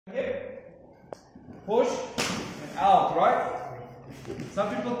push and out, right?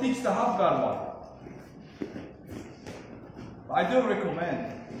 Some people teach the half guard one. I don't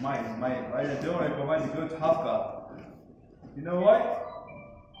recommend I don't recommend a good half guard. You know why?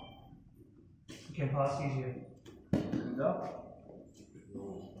 You can pass easier. No?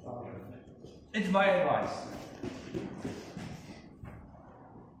 It's my advice.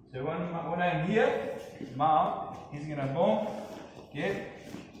 So when I'm here, mount, he's gonna boom, get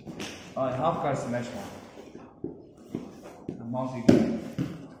half guard smash one. And mount again.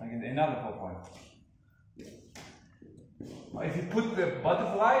 I get another 4 point. If you put the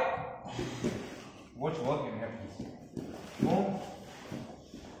butterfly, watch what can happen. Boom.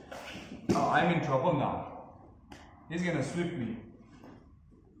 Oh, I'm in trouble now. He's gonna sweep me.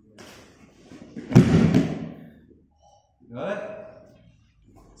 Got it?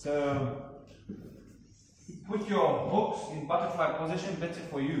 So put your hooks in butterfly position, better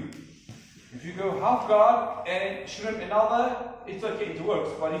for you. If you go half guard and shrimp another, it's okay, it works,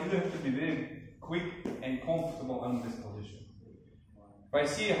 but you have to be very quick and comfortable in this position. If I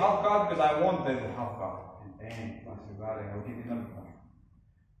see a half guard, because I want the half guard, and bang, once you got it, I'll give you another one.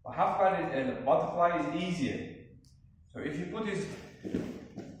 But half guard and the butterfly is easier. So if you put this,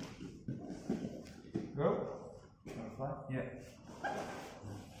 go, butterfly, yeah.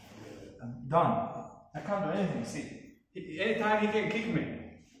 I'm done. I can't do anything, see. Anytime he can kick me.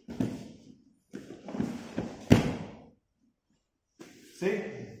 See?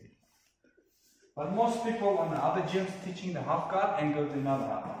 But most people on the other gyms teaching the half guard and go to another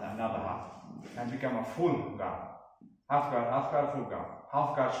half. And become a full guard. Half guard, full guard.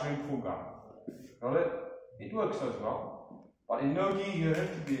 Half guard, shrimp, full guard. Got it? It works as well. But in no-gi, you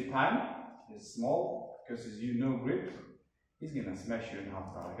have to be time. It's small, because as you know grip, he's gonna smash you in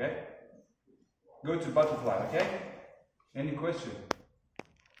half guard, okay? Go to butterfly, okay? Any question?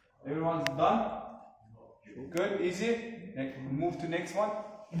 Everyone's done? Good, easy. Move to next one.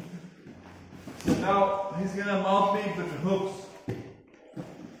 So now he's gonna mount me with the hooks.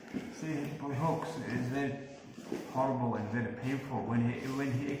 See, with hooks is very horrible and very painful.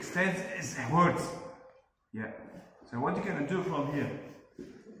 When he extends, it hurts. Yeah. So what you're gonna do from here?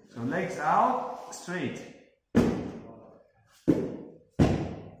 So legs out, straight.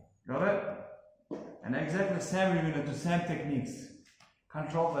 Got it? And exactly the same, we're gonna do same techniques.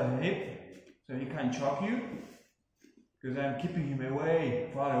 Control the hip so he can't choke you. Because I'm keeping him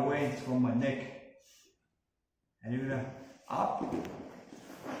away, far away from my neck. And you're gonna up,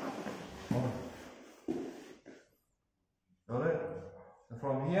 over. Got it? So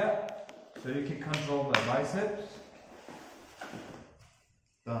from here, so you can control the biceps.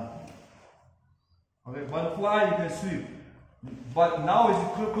 Done. Okay, butterfly, you can sweep. But now is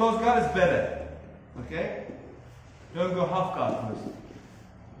close guard is better. Okay? Don't go half guard first.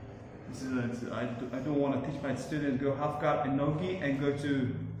 I don't want to teach my students go half guard in no-gi and go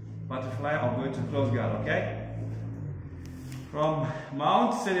to butterfly or go to close guard, okay? From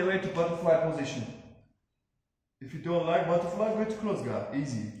mount, set away to butterfly position. If you don't like butterfly, go to close guard,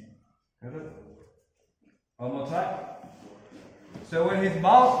 easy. Got it? One more time. So when his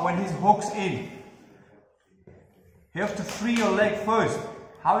mouth, when his hook's in, you have to free your leg first.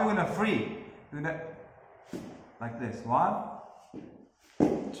 How are you going to free? You're gonna, like this, 1,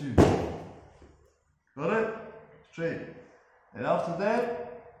 2. Got it? Straight. And after that,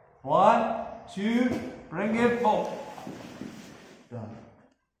 1, 2, bring it, boom. Done.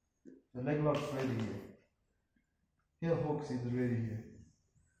 The leg lock's ready here. Heel hooks is ready here.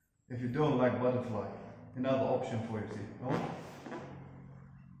 If you don't like butterfly, another option for you, see. No?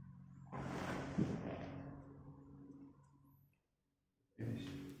 Finish.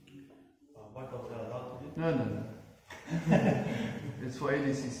 No. It's for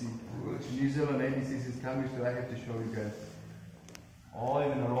ADCC. New Zealand ADCC is coming, so I have to show you guys. All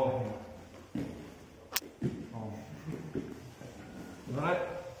in a row here. Oh. Alright?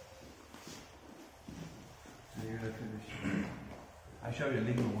 So you're gonna finish. I show you a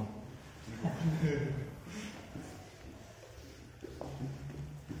legal one.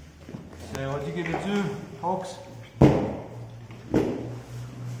 So what you gonna do, folks?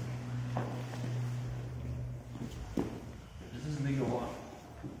 This is legal one.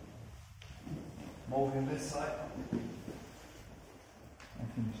 Move in this side. And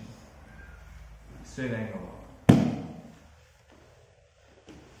finish it. Straight angle.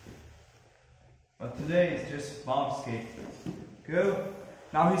 But today it's just bump skate. Go.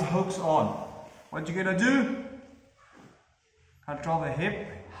 Now his hook's on. What you gonna do? Control the hip,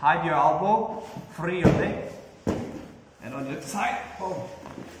 hide your elbow, free your leg, and on the side, boom.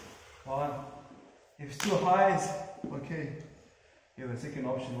 1. If it's too high, it's okay. You have a second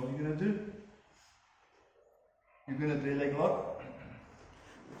option. What are you gonna do? You're gonna do leg lock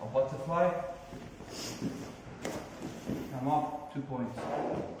or butterfly. Come up, 2 points.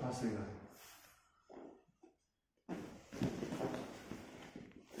 Pass it.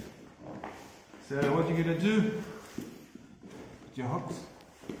 So what you're gonna do? Put your hooks.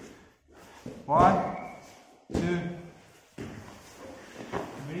 1, 2,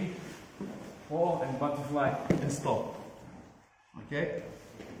 3, 4, and butterfly and stop. okay?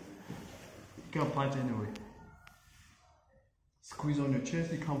 You can't punch anyway. Squeeze on your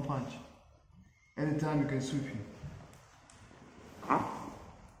chest, you can't punch. Anytime you can sweep him.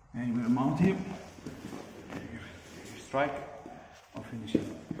 And you're gonna mount him. Strike or finish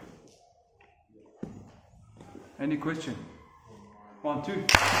him. Any question? 1, 2, 1,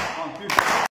 2.